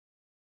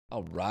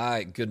All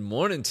right. Good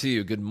morning to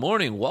you. Good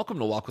morning. Welcome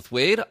to Walk with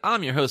Wade.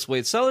 I'm your host,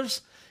 Wade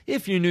Sellers.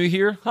 If you're new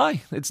here,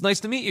 hi. It's nice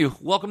to meet you.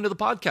 Welcome to the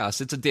podcast.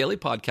 It's a daily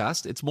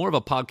podcast. It's more of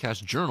a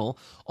podcast journal,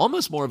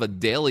 almost more of a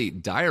daily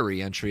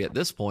diary entry at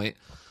this point,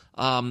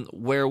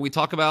 where we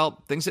talk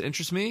about things that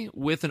interest me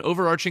with an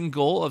overarching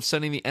goal of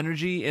sending the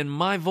energy in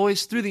my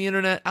voice through the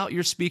internet, out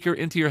your speaker,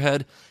 into your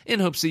head, in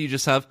hopes that you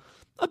just have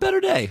a better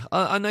day,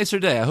 a nicer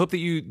day. I hope that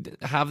you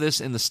have this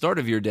in the start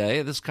of your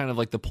day. This is kind of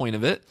like the point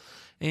of it.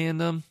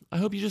 And I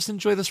hope you just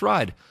enjoy this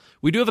ride.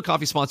 We do have a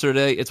coffee sponsor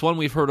today. It's one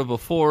we've heard of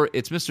before.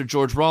 It's Mr.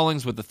 George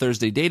Rawlings with the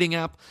Thursday Dating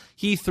app.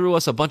 He threw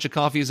us a bunch of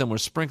coffees, and we're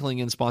sprinkling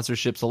in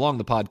sponsorships along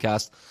the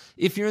podcast.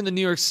 If you're in the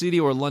New York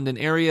City or London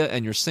area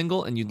and you're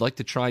single and you'd like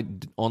to try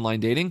online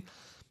dating,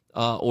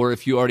 or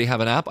if you already have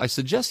an app, I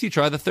suggest you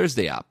try the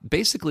Thursday app.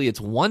 Basically, it's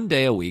one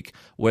day a week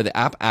where the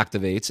app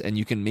activates and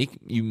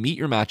you meet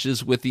your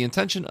matches with the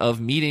intention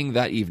of meeting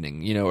that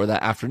evening, or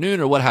that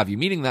afternoon or what have you,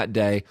 meeting that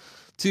day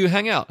to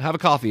hang out, have a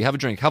coffee, have a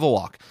drink, have a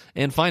walk,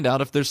 and find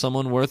out if there's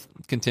someone worth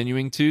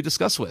continuing to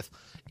discuss with.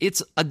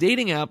 It's a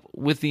dating app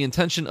with the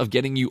intention of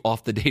getting you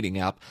off the dating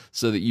app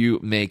so that you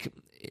make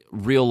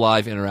real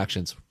live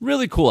interactions.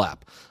 Really cool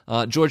app.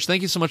 George,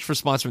 thank you so much for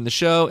sponsoring the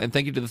show, and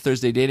thank you to the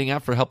Thursday Dating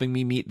app for helping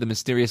me meet the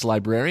mysterious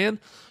librarian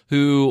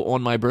who,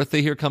 on my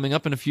birthday here coming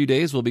up in a few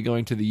days, will be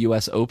going to the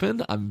U.S.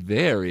 Open. I'm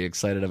very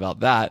excited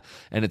about that,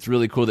 and it's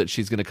really cool that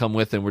she's going to come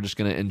with, and we're just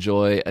going to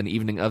enjoy an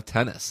evening of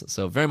tennis.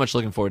 So very much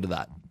looking forward to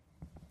that.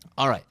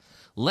 All right,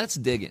 let's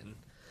dig in.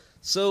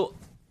 So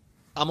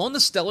I'm on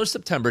the Stellar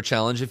September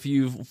Challenge. If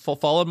you've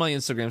followed my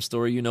Instagram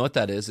story, you know what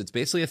that is. It's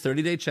basically a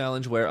 30-day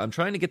challenge where I'm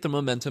trying to get the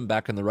momentum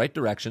back in the right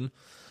direction.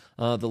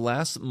 The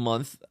last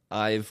month,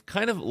 I've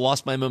kind of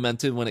lost my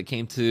momentum when it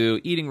came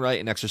to eating right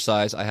and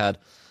exercise. I had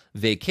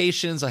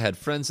vacations. I had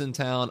friends in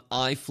town.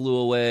 I flew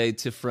away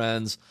to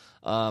friends.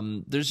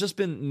 There's just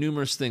been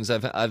numerous things.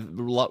 I've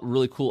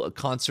really cool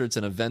concerts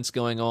and events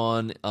going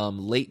on,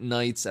 late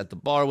nights at the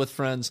bar with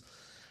friends.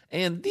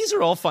 And these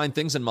are all fine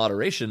things in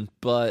moderation,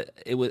 but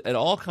it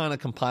all kind of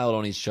compiled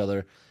on each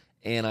other,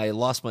 and I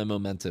lost my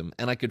momentum.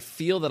 And I could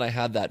feel that I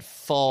had that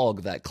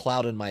fog, that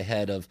cloud in my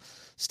head of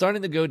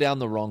starting to go down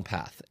the wrong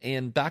path.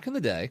 And back in the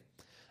day,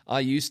 I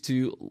used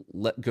to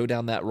go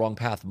down that wrong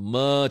path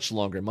much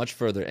longer, much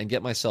further, and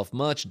get myself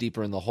much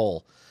deeper in the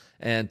hole.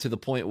 And to the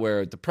point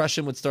where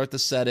depression would start to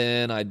set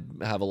in, I'd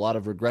have a lot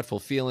of regretful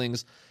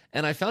feelings,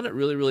 and I found it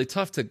really, really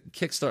tough to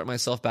kickstart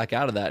myself back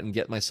out of that and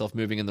get myself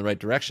moving in the right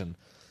direction.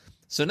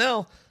 So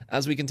now,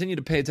 as we continue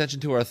to pay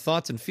attention to our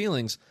thoughts and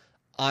feelings,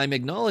 I'm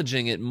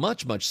acknowledging it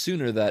much, much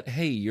sooner that,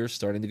 hey, you're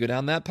starting to go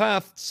down that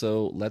path,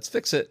 so let's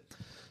fix it.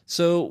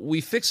 So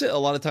we fix it a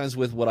lot of times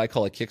with what I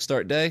call a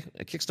kickstart day.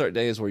 A kickstart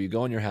day is where you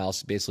go in your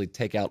house, basically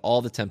take out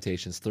all the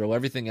temptations, throw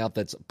everything out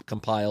that's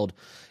compiled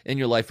in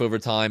your life over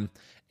time,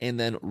 and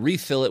then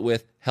refill it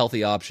with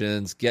healthy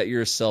options, get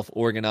yourself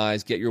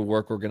organized, get your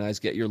work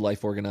organized, get your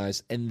life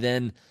organized, and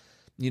then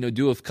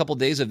do a couple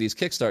days of these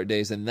kickstart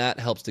days, and that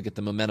helps to get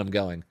the momentum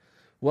going.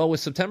 Well,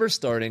 with September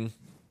starting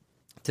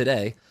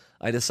today,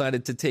 I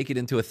decided to take it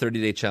into a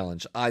 30-day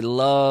challenge. I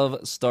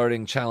love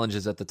starting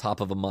challenges at the top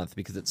of a month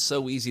because it's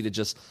so easy to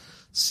just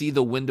see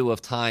the window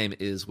of time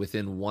is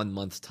within 1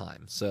 month's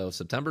time. So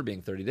September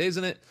being 30 days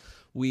in it,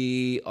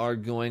 we are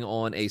going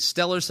on a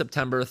Stellar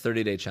September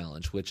 30-day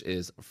challenge, which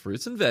is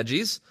fruits and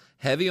veggies,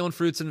 heavy on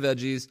fruits and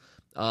veggies,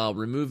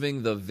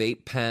 removing the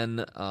vape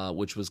pen,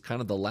 which was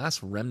kind of the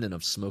last remnant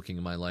of smoking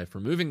in my life,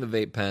 removing the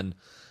vape pen.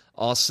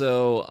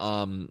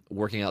 Also,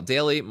 working out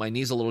daily. My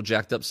knee's a little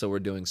jacked up, so we're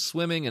doing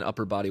swimming and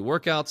upper body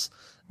workouts.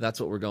 That's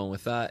what we're going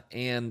with that.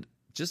 And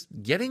just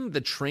getting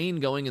the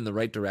train going in the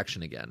right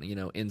direction again,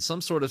 in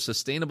some sort of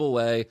sustainable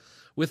way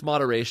with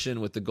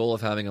moderation, with the goal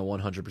of having a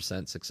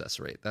 100% success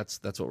rate.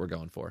 That's what we're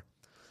going for.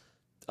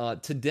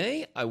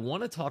 Today, I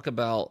want to talk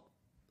about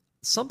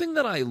something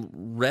that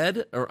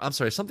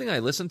I something I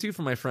listened to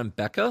from my friend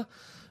Becca.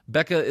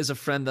 Becca is a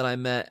friend that I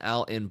met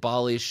out in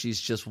Bali.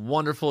 She's just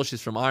wonderful.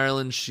 She's from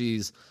Ireland.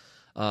 She's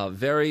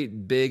very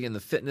big in the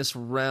fitness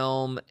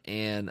realm,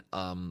 and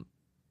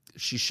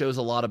she shows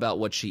a lot about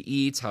what she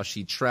eats, how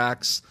she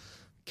tracks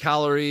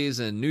calories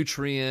and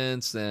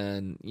nutrients,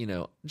 and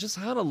just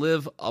how to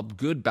live a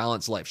good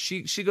balanced life.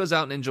 She goes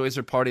out and enjoys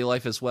her party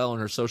life as well and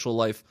her social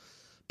life,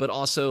 but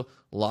also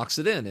locks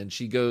it in, and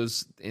she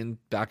goes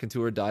back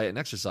into her diet and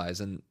exercise,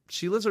 and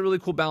she lives a really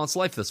cool balanced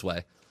life this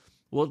way.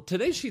 Well,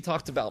 today she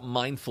talked about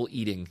mindful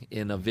eating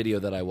in a video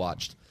that I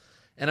watched.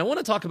 And I want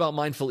to talk about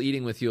mindful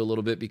eating with you a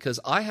little bit because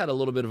I had a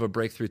little bit of a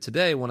breakthrough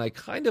today when I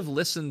kind of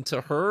listened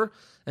to her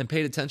and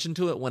paid attention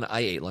to it when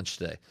I ate lunch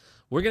today.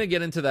 We're going to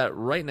get into that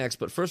right next,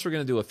 but first we're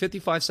going to do a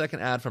 55-second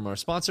ad from our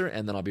sponsor,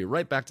 and then I'll be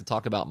right back to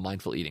talk about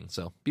mindful eating.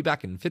 So be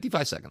back in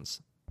 55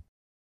 seconds.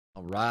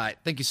 All right.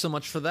 Thank you so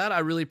much for that. I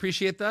really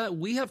appreciate that.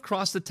 We have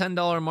crossed the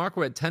 $10 mark.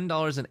 We're at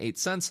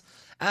 $10.08.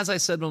 As I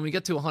said, when we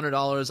get to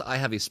 $100, I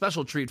have a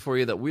special treat for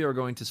you that we are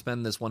going to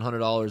spend this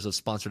 $100 of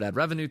sponsored ad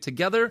revenue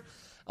together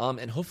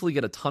and hopefully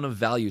get a ton of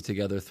value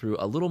together through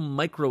a little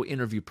micro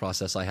interview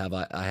process I have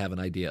an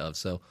idea of.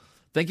 So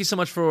thank you so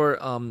much for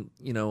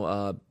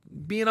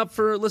being up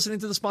for listening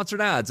to the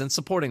sponsored ads and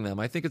supporting them.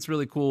 I think it's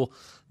really cool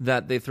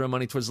that they throw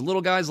money towards the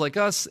little guys like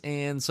us,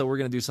 and so we're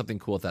going to do something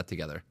cool with that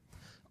together.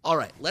 All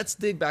right, let's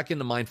dig back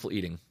into mindful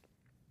eating.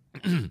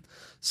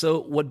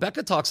 So what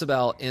Becca talks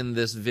about in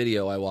this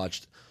video I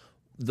watched,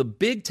 the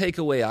big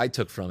takeaway I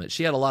took from it,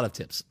 she had a lot of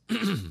tips,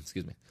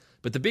 excuse me,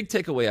 but the big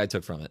takeaway I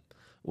took from it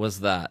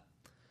was that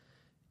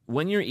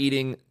when you're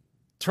eating,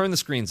 turn the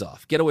screens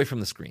off. Get away from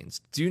the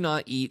screens. Do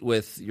not eat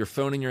with your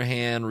phone in your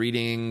hand,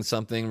 reading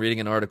something, reading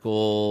an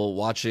article,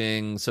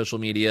 watching social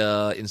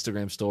media,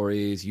 Instagram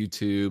stories,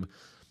 YouTube,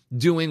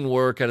 doing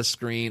work at a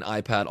screen,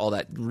 iPad, all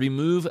that.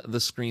 Remove the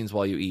screens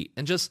while you eat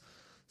and just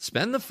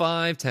spend the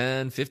 5,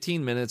 10,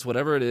 15 minutes,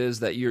 whatever it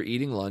is that you're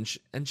eating lunch,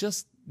 and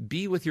just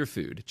be with your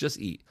food. Just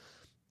eat.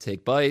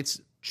 Take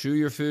bites, chew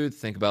your food,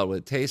 think about what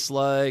it tastes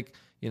like,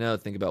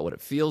 think about what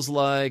it feels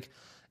like,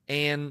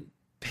 and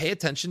pay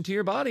attention to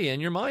your body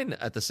and your mind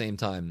at the same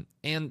time.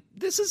 And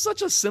this is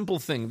such a simple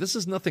thing. This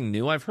is nothing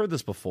new. I've heard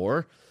this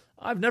before.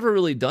 I've never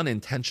really done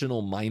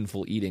intentional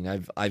mindful eating.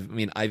 I've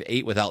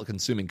ate without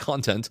consuming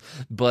content,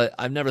 but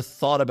I've never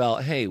thought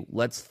about, hey,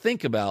 let's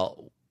think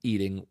about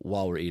eating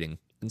while we're eating.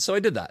 And so I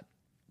did that.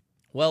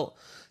 Well,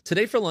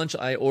 today for lunch,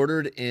 I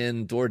ordered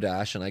in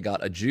DoorDash and I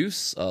got a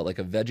juice, like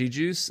a veggie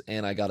juice,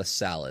 and I got a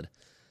salad.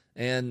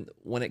 And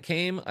when it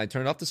came, I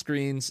turned off the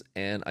screens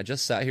and I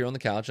just sat here on the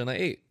couch and I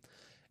ate.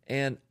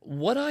 And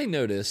what I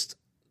noticed,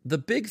 the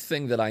big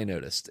thing that I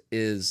noticed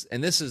is,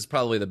 and this is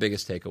probably the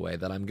biggest takeaway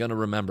that I'm going to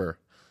remember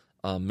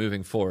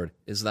moving forward,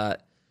 is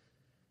that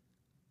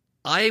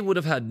I would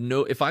have had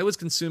if I was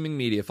consuming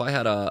media, if I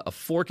had a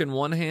fork in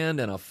one hand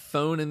and a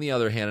phone in the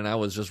other hand and I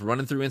was just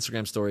running through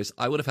Instagram stories,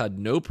 I would have had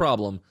no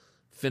problem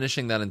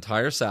finishing that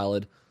entire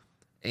salad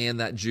and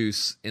that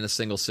juice in a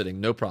single sitting,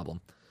 no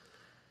problem.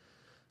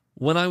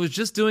 When I was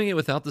just doing it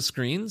without the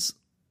screens,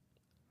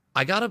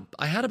 I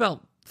had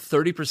about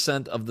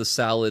 30% of the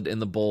salad in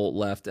the bowl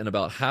left and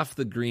about half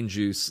the green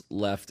juice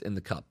left in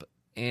the cup.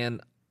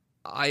 And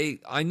I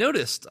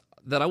noticed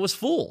that I was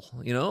full.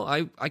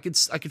 I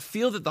could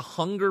feel that the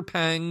hunger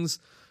pangs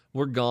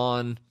were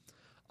gone.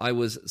 I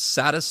was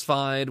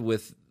satisfied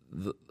with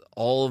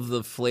all of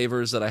the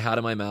flavors that I had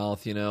in my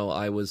mouth.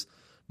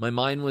 My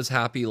mind was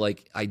happy.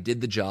 Like I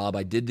did the job.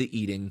 I did the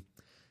eating.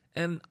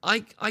 And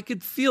I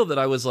could feel that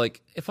I was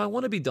like, if I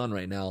want to be done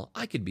right now,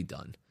 I could be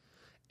done.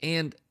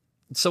 And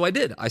so I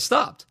did. I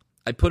stopped.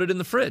 I put it in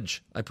the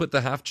fridge. I put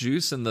the half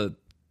juice and the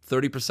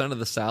 30% of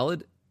the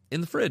salad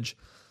in the fridge.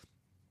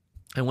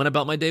 I went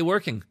about my day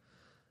working.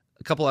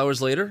 A couple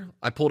hours later,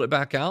 I pulled it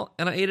back out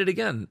and I ate it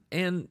again.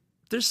 And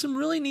there's some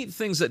really neat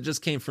things that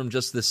just came from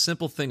just this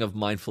simple thing of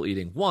mindful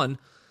eating. One,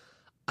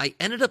 I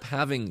ended up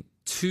having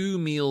 2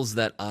 meals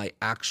that I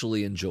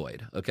actually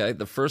enjoyed. Okay.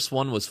 The first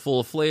one was full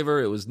of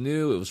flavor. It was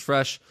new. It was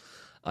fresh.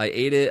 I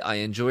ate it. I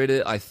enjoyed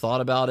it. I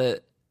thought about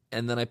it.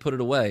 And then I put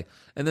it away.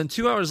 And then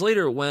 2 hours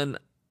later, when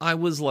I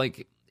was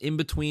like in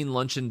between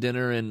lunch and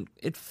dinner and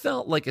it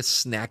felt like a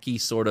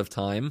snacky sort of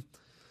time,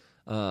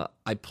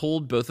 I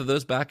pulled both of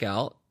those back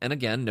out. And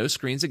again, no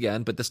screens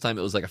again, but this time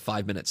it was like a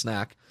 5-minute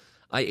snack.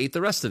 I ate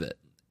the rest of it.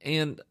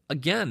 And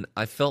again,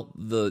 I felt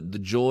the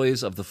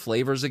joys of the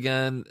flavors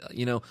again.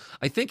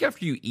 I think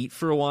after you eat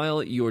for a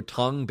while, your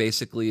tongue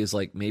basically is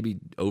like maybe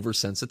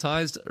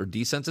oversensitized or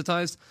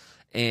desensitized.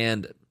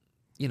 And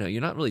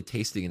you're not really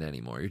tasting it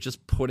anymore. You're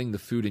just putting the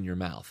food in your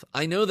mouth.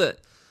 I know that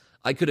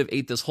I could have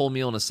ate this whole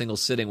meal in a single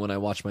sitting. When I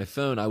watched my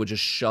phone, I would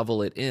just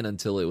shovel it in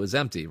until it was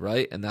empty,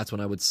 right? And that's when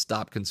I would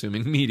stop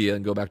consuming media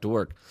and go back to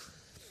work.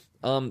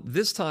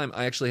 This time,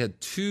 I actually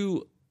had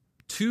two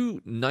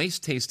nice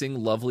tasting,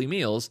 lovely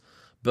meals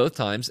both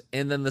times.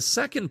 And then the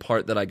second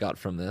part that I got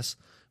from this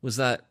was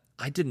that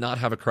I did not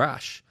have a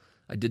crash.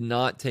 I did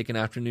not take an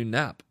afternoon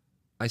nap.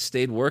 I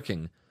stayed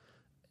working.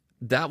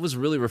 That was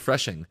really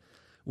refreshing.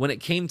 When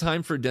it came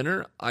time for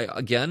dinner, I,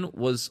 again,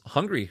 was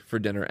hungry for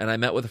dinner, and I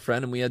met with a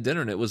friend, and we had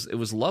dinner, and it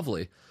was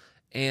lovely.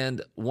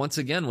 And once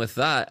again, with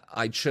that,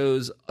 I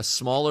chose a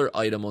smaller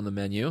item on the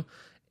menu,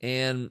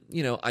 and,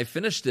 I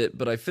finished it,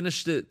 but I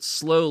finished it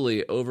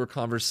slowly over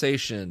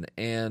conversation,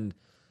 and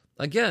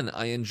again,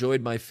 I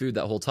enjoyed my food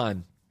that whole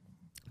time.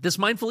 This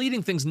mindful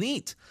eating thing's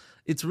neat.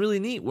 It's really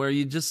neat where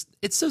it's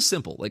so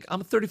simple. Like,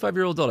 I'm a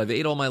 35-year-old adult. I've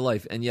ate all my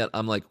life, and yet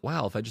I'm like,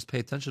 wow, if I just pay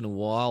attention to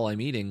while I'm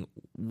eating,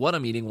 what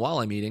I'm eating while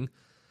I'm eating,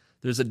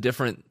 there's a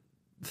different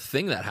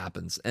thing that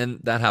happens, and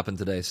that happened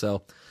today.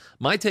 So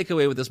my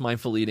takeaway with this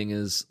mindful eating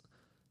is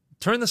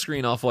turn the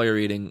screen off while you're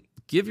eating,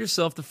 give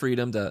yourself the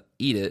freedom to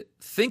eat it,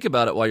 think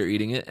about it while you're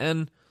eating it,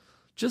 and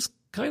just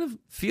kind of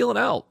feel it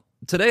out.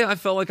 Today I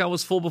felt like I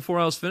was full before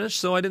I was finished,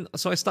 so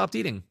I stopped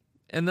eating.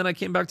 And then I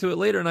came back to it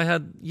later and I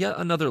had yet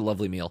another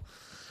lovely meal.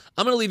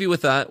 I'm going to leave you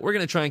with that. We're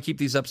going to try and keep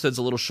these episodes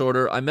a little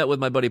shorter. I met with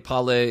my buddy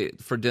Pale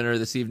for dinner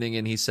this evening,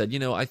 and he said,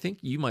 I think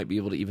you might be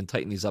able to even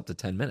tighten these up to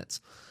 10 minutes.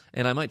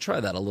 And I might try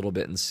that a little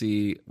bit and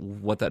see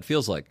what that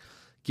feels like.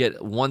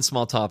 Get one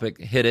small topic,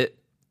 hit it,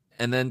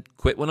 and then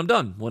quit when I'm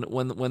done,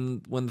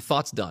 when the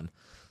thought's done.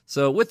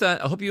 So with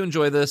that, I hope you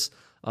enjoy this.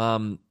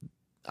 I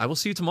will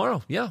see you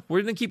tomorrow. Yeah,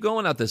 we're going to keep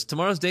going at this.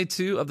 Tomorrow's day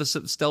 2 of the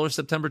Stellar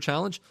September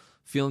Challenge.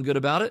 feeling good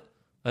about it.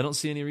 I don't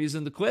see any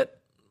reason to quit.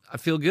 I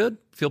feel good,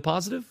 feel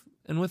positive.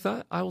 And with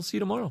that, I will see you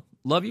tomorrow.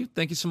 Love you.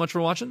 Thank you so much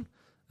for watching,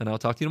 and I'll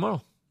talk to you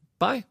tomorrow.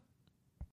 Bye.